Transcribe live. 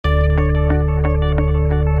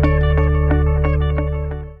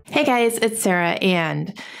Hey guys, it's Sarah,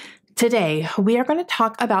 and today we are going to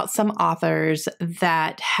talk about some authors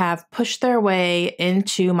that have pushed their way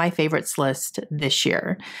into my favorites list this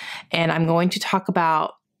year. And I'm going to talk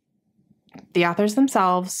about the authors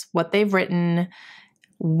themselves, what they've written,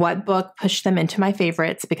 what book pushed them into my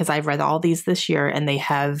favorites, because I've read all these this year and they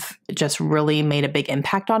have just really made a big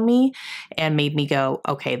impact on me and made me go,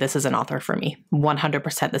 okay, this is an author for me.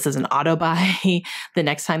 100%. This is an auto buy. The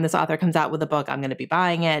next time this author comes out with a book, I'm going to be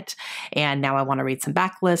buying it. And now I want to read some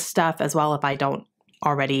backlist stuff as well if I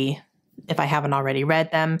haven't already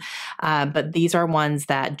read them. But these are ones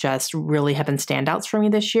that just really have been standouts for me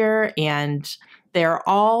this year. And they're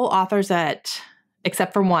all authors that,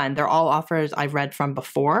 except for one, they're all authors I've read from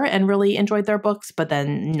before and really enjoyed their books, but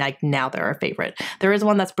then like now they're a favorite. There is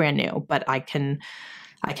one that's brand new, but I can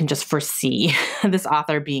just foresee this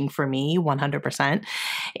author being for me 100%.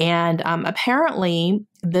 And apparently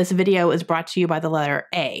this video is brought to you by the letter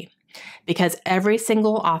A, because every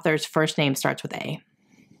single author's first name starts with A.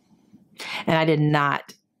 And I did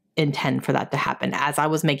not intend for that to happen. As I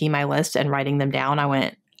was making my list and writing them down, I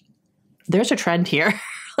went, there's a trend here.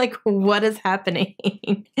 Like, what is happening?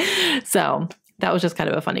 So that was just kind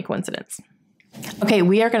of a funny coincidence. Okay,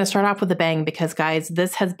 we are going to start off with a bang because, guys,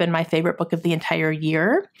 this has been my favorite book of the entire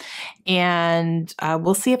year. And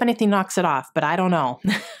we'll see if anything knocks it off, but I don't know.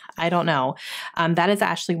 I don't know. That is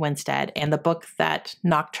Ashley Winstead. And the book that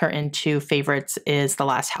knocked her into favorites is The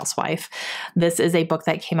Last Housewife. This is a book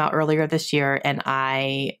that came out earlier this year, and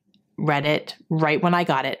I read it right when I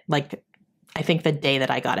got it. Like, I think the day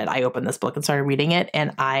that I got it, I opened this book and started reading it,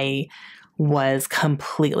 and I was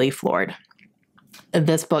completely floored.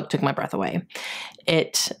 This book took my breath away.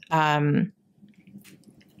 Yeah.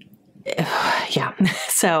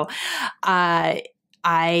 So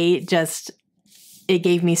it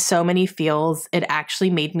gave me so many feels. It actually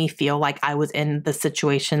made me feel like I was in the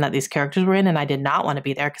situation that these characters were in, and I did not want to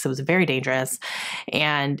be there because it was very dangerous.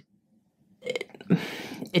 And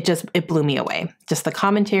it blew me away. Just the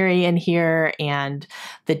commentary in here and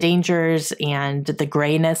the dangers and the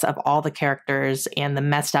grayness of all the characters and the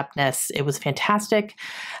messed upness. It was fantastic.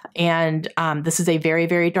 And this is a very,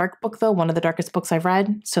 very dark book, though. One of the darkest books I've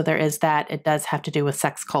read. So there is that. It does have to do with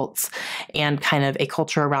sex cults and kind of a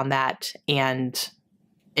culture around that. And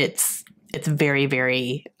it's very,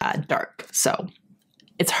 very dark. So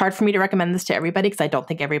it's hard for me to recommend this to everybody because I don't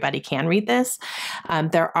think everybody can read this.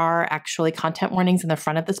 There are actually content warnings in the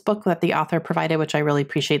front of this book that the author provided, which I really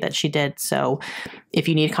appreciate that she did. So if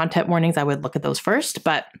you need content warnings, I would look at those first.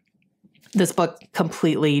 But this book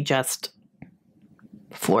completely just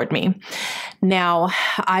floored me. Now,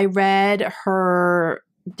 I read her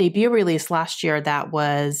debut release last year that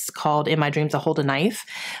was called In My Dreams, I Hold a Knife,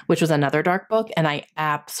 which was another dark book. And I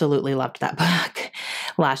absolutely loved that book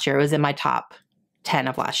last year. It was in my top 10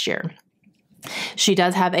 of last year. She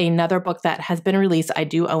does have another book that has been released. I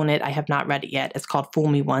do own it. I have not read it yet. It's called Fool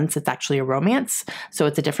Me Once. It's actually a romance. So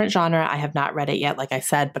it's a different genre. I have not read it yet, like I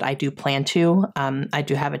said, but I do plan to. I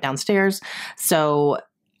do have it downstairs. So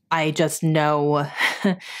I just know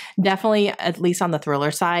definitely, at least on the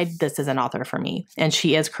thriller side, this is an author for me. And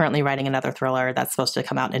she is currently writing another thriller that's supposed to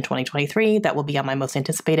come out in 2023. That will be on my most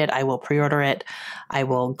anticipated. I will pre-order it. I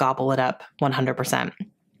will gobble it up 100%.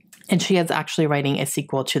 And she is actually writing a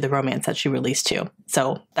sequel to the romance that she released too.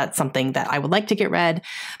 So that's something that I would like to get read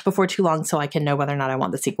before too long so I can know whether or not I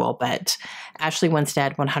want the sequel. But Ashley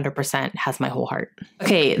Winstead 100% has my whole heart.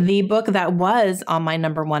 Okay, the book that was on my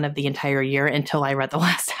number one of the entire year until I read The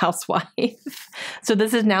Last Housewife. So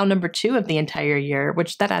this is now number 2 of the entire year,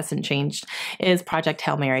 which that hasn't changed, is Project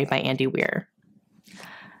Hail Mary by Andy Weir.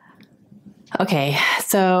 Okay,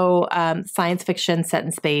 so science fiction set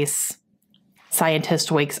in space.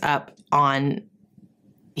 Scientist wakes up on,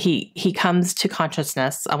 he comes to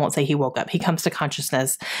consciousness. I won't say he woke up. He comes to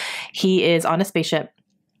consciousness. He is on a spaceship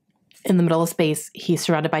in the middle of space. He's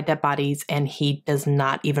surrounded by dead bodies and he does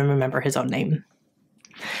not even remember his own name.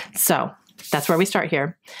 So that's where we start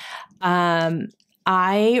here.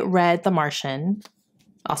 I read The Martian,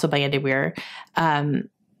 also by Andy Weir, and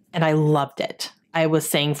I loved it. I was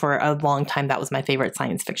saying for a long time that was my favorite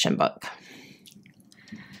science fiction book.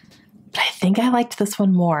 But I think I liked this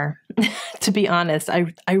one more, to be honest.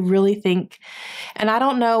 I really think, and I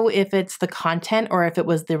don't know if it's the content or if it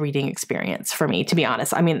was the reading experience for me, to be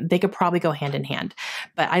honest. I mean, they could probably go hand in hand.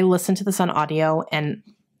 But I listened to this on audio, and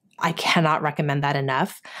I cannot recommend that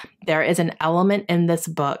enough. There is an element in this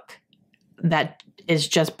book that is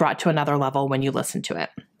just brought to another level when you listen to it.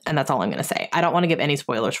 And that's all I'm going to say. I don't want to give any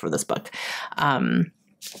spoilers for this book.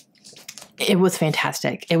 It was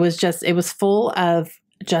fantastic. It was full of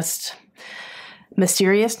just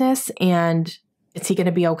mysteriousness and is he going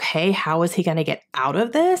to be okay? How is he going to get out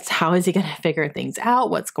of this? How is he going to figure things out?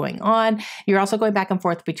 What's going on? You're also going back and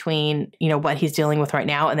forth between, you know, what he's dealing with right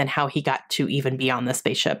now and then how he got to even be on the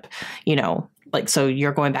spaceship, you know, like, so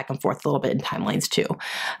you're going back and forth a little bit in timelines too.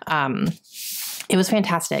 It was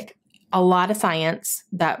fantastic. A lot of science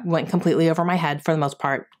that went completely over my head for the most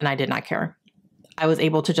part, and I did not care. I was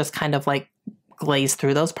able to just kind of like glaze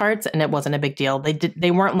through those parts, and it wasn't a big deal.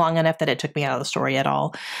 They weren't long enough that it took me out of the story at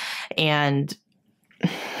all. And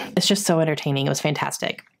it's just so entertaining. It was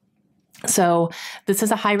fantastic. So this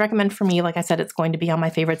is a high recommend for me. Like I said, it's going to be on my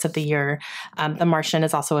favorites of the year. The Martian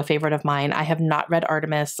is also a favorite of mine. I have not read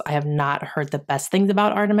Artemis. I have not heard the best things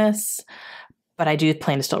about Artemis, but I do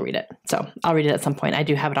plan to still read it. So I'll read it at some point. I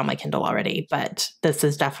do have it on my Kindle already, but this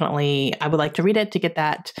is definitely, I would like to read it to get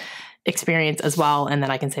that experience as well. And then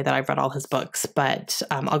I can say that I've read all his books, but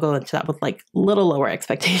I'll go into that with like little lower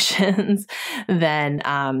expectations than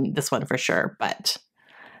this one for sure. But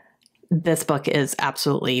this book is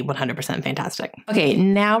absolutely 100% fantastic. Okay,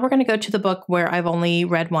 now we're going to go to the book where I've only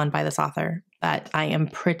read one by this author, but I am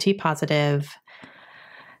pretty positive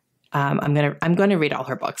I'm going to read all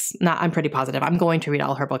her books. I'm pretty positive. I'm going to read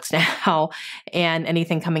all her books now, and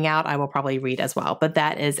anything coming out, I will probably read as well. But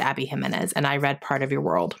that is Abby Jimenez, and I read Part of Your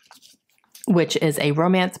World, which is a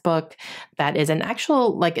romance book that is an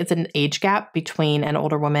actual, like, it's an age gap between an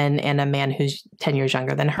older woman and a man who's 10 years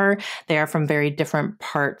younger than her. They are from very different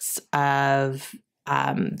parts of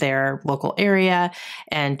their local area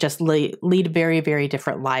and just lead very, very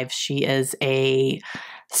different lives. She is a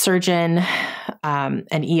surgeon, an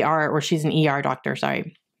ER, or she's an ER doctor,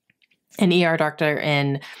 sorry. An ER doctor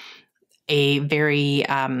in a very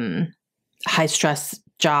high stress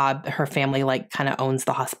job. Her family like kind of owns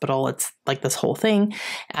the hospital. It's like this whole thing.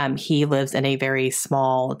 He lives in a very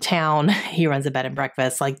small town. He runs a bed and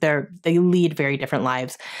breakfast. Like they lead very different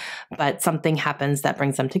lives, but something happens that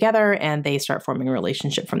brings them together and they start forming a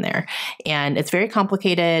relationship from there. And it's very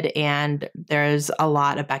complicated and there's a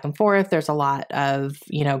lot of back and forth. There's a lot of,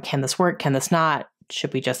 you know, can this work? Can this not?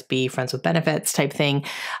 Should we just be friends with benefits type thing?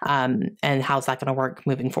 And how's that going to work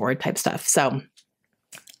moving forward type stuff. So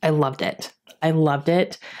I loved it. I loved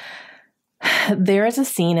it. There is a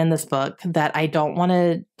scene in this book that I don't want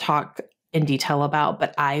to talk in detail about,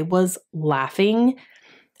 but I was laughing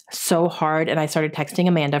so hard. And I started texting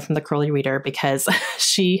Amanda from the Curly Reader because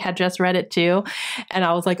she had just read it too. And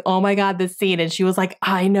I was like, oh my God, this scene. And she was like,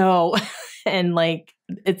 I know. And like,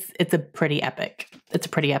 it's a pretty epic. It's a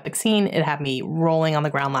pretty epic scene. It had me rolling on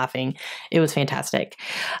the ground laughing. It was fantastic.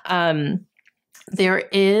 There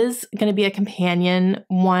is going to be a companion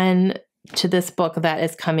one to this book that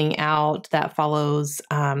is coming out that follows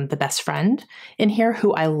the best friend in here,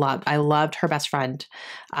 who I loved. I loved her best friend,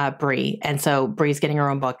 Bree. And so Bree's getting her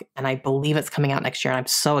own book, and I believe it's coming out next year. And I'm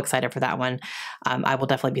so excited for that one. I will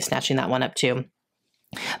definitely be snatching that one up too.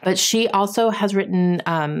 But she also has written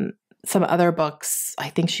some other books. I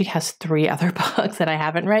think she has 3 other books that I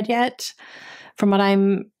haven't read yet, from what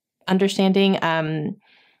I'm understanding.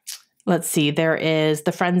 Let's see, there is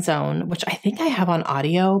The Friend Zone, which I think I have on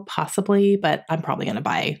audio possibly, but I'm probably going to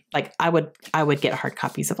buy, like I would get hard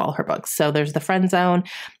copies of all her books. So there's The Friend Zone,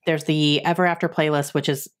 there's the Ever After playlist, which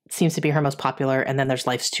seems to be her most popular. And then there's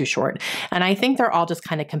Life's Too Short. And I think they're all just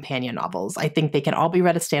kind of companion novels. I think they can all be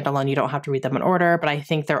read as standalone. You don't have to read them in order, but I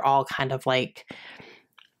think they're all kind of like,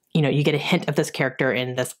 you know, you get a hint of this character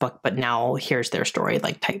in this book, but now here's their story,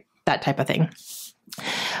 like that type of thing.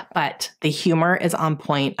 But the humor is on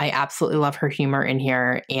point. I absolutely love her humor in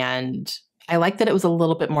here. And I like that it was a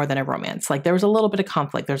little bit more than a romance. Like there was a little bit of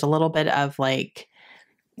conflict. There's a little bit of like,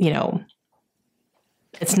 you know,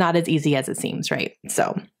 it's not as easy as it seems, right?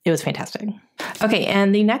 So it was fantastic. Okay.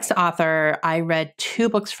 And the next author, I read 2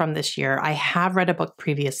 books from this year. I have read a book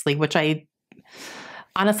previously, which I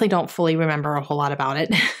honestly don't fully remember a whole lot about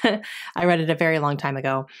it. I read it a very long time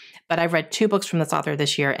ago, but I've read 2 books from this author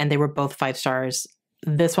this year, and they were both 5 stars.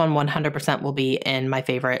 This one 100% will be in my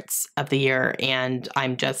favorites of the year, and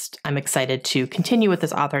I'm excited to continue with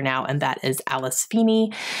this author now, and that is Alice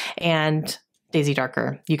Feeney and Daisy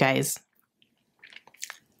Darker. You guys,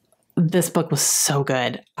 this book was so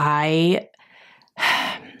good.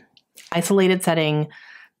 Isolated setting.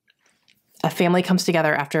 A family comes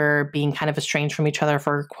together after being kind of estranged from each other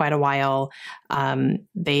for quite a while.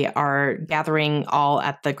 They are gathering all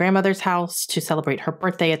at the grandmother's house to celebrate her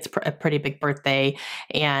birthday. It's a pretty big birthday.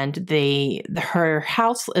 And her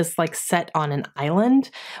house is like set on an island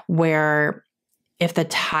where if the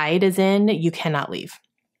tide is in, you cannot leave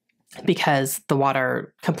because the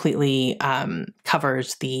water completely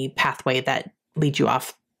covers the pathway that leads you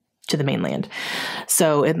off to the mainland.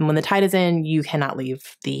 So when the tide is in, you cannot leave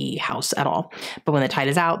the house at all. But when the tide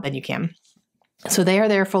is out, then you can. So they are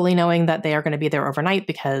there fully knowing that they are going to be there overnight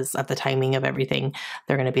because of the timing of everything.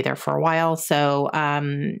 They're going to be there for a while. So,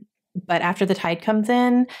 but after the tide comes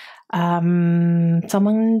in,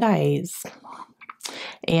 someone dies.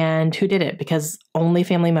 And who did it? Because only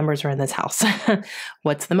family members are in this house.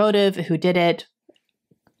 What's the motive? Who did it?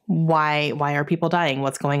 Why are people dying?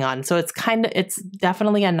 What's going on? So it's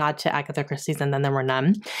definitely a nod to Agatha Christie's And Then There Were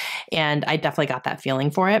None. And I definitely got that feeling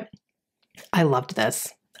for it. I loved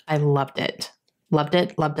this. I loved it. Loved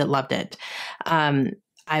it, loved it, loved it.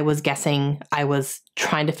 I was guessing. I was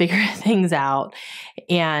trying to figure things out.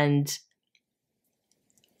 And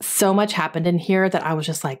so much happened in here that I was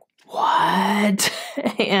just like, what?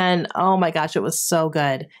 And oh my gosh, it was so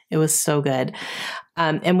good. It was so good.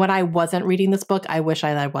 And when I wasn't reading this book, I wish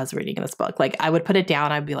I was reading this book. Like I would put it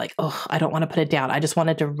down. I'd be like, oh, I don't want to put it down. I just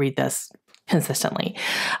wanted to read this consistently.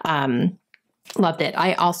 Loved it.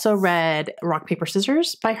 I also read Rock, Paper,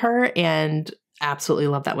 Scissors by her and absolutely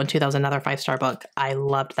loved that one too. That was another 5-star book. I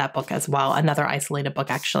loved that book as well. Another isolated book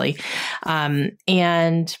actually.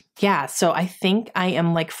 And yeah, so I think I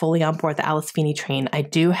am like fully on board the Alice Feeney train. I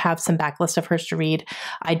do have some backlist of hers to read.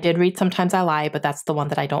 I did read Sometimes I Lie, but that's the one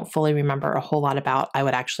that I don't fully remember a whole lot about. I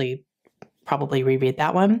would actually probably reread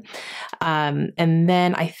that one. And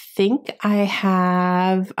then I think I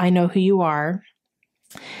have I Know Who You Are.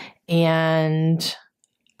 And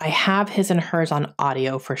I have his and hers on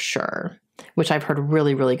audio for sure, which I've heard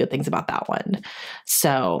really, really good things about that one.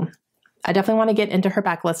 So I definitely want to get into her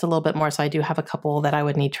backlist a little bit more. So I do have a couple that I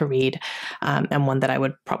would need to read and one that I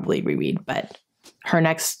would probably reread. But her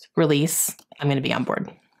next release, I'm going to be on board.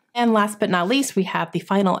 And last but not least, we have the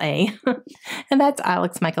final A, and that's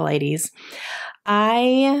Alex Michaelides.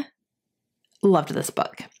 I loved this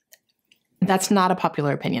book. That's not a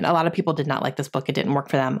popular opinion. A lot of people did not like this book. It didn't work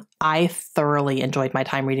for them. I thoroughly enjoyed my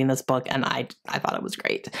time reading this book, and I thought it was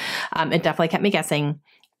great. It definitely kept me guessing,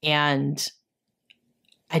 and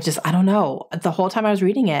I don't know. The whole time I was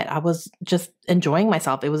reading it, I was just enjoying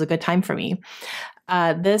myself. It was a good time for me.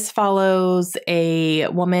 This follows a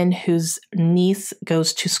woman whose niece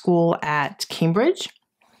goes to school at Cambridge,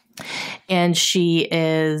 and she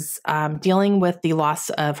is dealing with the loss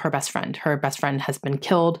of her best friend. Her best friend has been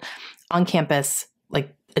killed on campus.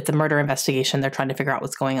 Like, it's a murder investigation. They're trying to figure out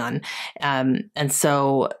what's going on. And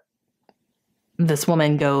so this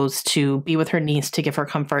woman goes to be with her niece to give her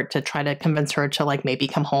comfort, to try to convince her to like maybe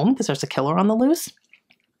come home because there's a killer on the loose,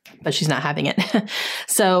 but she's not having it.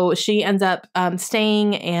 So she ends up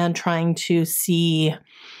staying and trying to see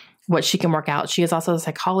what she can work out. She is also a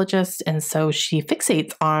psychologist. And so she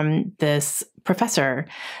fixates on this professor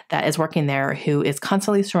that is working there who is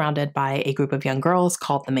constantly surrounded by a group of young girls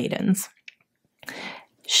called the Maidens.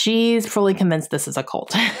 She's fully convinced this is a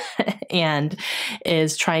cult and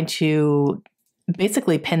is trying to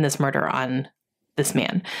basically pin this murder on this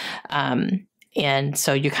man. And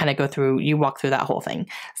so you kind of you walk through that whole thing.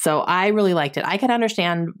 So I really liked it. I can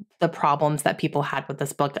understand the problems that people had with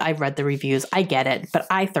this book. I've read the reviews. I get it, but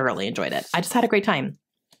I thoroughly enjoyed it. I just had a great time.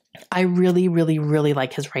 I really, really, really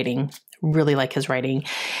like his writing. Really like his writing.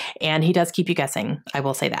 And he does keep you guessing. I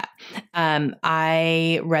will say that.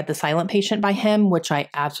 I read The Silent Patient by him, which I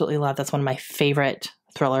absolutely love. That's one of my favorite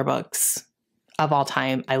thriller books of all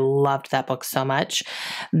time. I loved that book so much.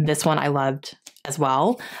 This one I loved as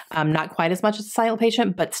well. Not quite as much as The Silent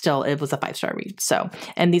Patient, but still it was a 5-star read. So,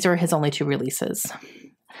 and these are his only 2 releases.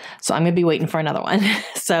 So I'm going to be waiting for another one.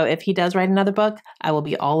 So if he does write another book, I will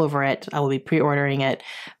be all over it. I will be pre-ordering it.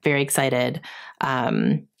 Very excited.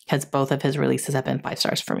 Because both of his releases have been 5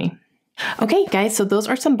 stars for me. Okay, guys. So those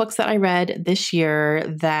are some books that I read this year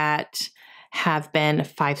that have been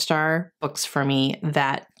 5-star books for me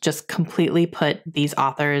that just completely put these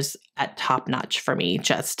authors at top notch for me.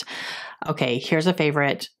 Just, okay, here's a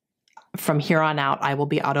favorite. From here on out, I will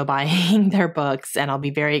be auto buying their books, and I'll be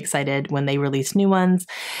very excited when they release new ones.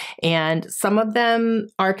 And some of them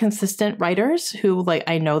are consistent writers who, like,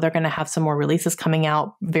 I know they're going to have some more releases coming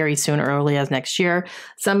out very soon, early as next year.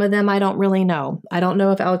 Some of them I don't really know. I don't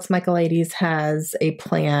know if Alex Michaelides has a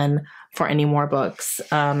plan for any more books.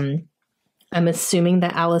 I'm assuming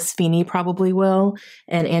that Alice Feeney probably will.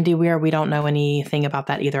 And Andy Weir, we don't know anything about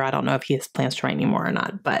that either. I don't know if he has plans to write any more or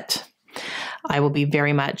not, but I will be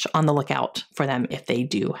very much on the lookout for them if they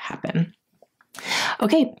do happen.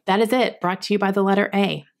 Okay, that is it. Brought to you by the letter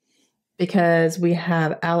A, because we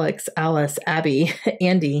have Alex, Alice, Abby,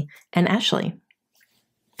 Andy, and Ashley.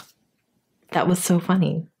 That was so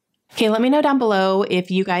funny. Okay, let me know down below if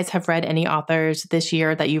you guys have read any authors this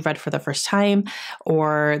year that you've read for the first time,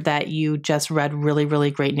 or that you just read really, really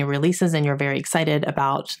great new releases and you're very excited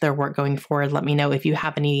about their work going forward. Let me know if you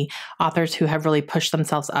have any authors who have really pushed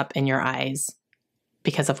themselves up in your eyes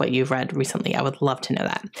because of what you've read recently. I would love to know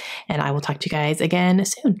that. And I will talk to you guys again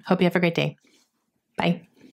soon. Hope you have a great day. Bye.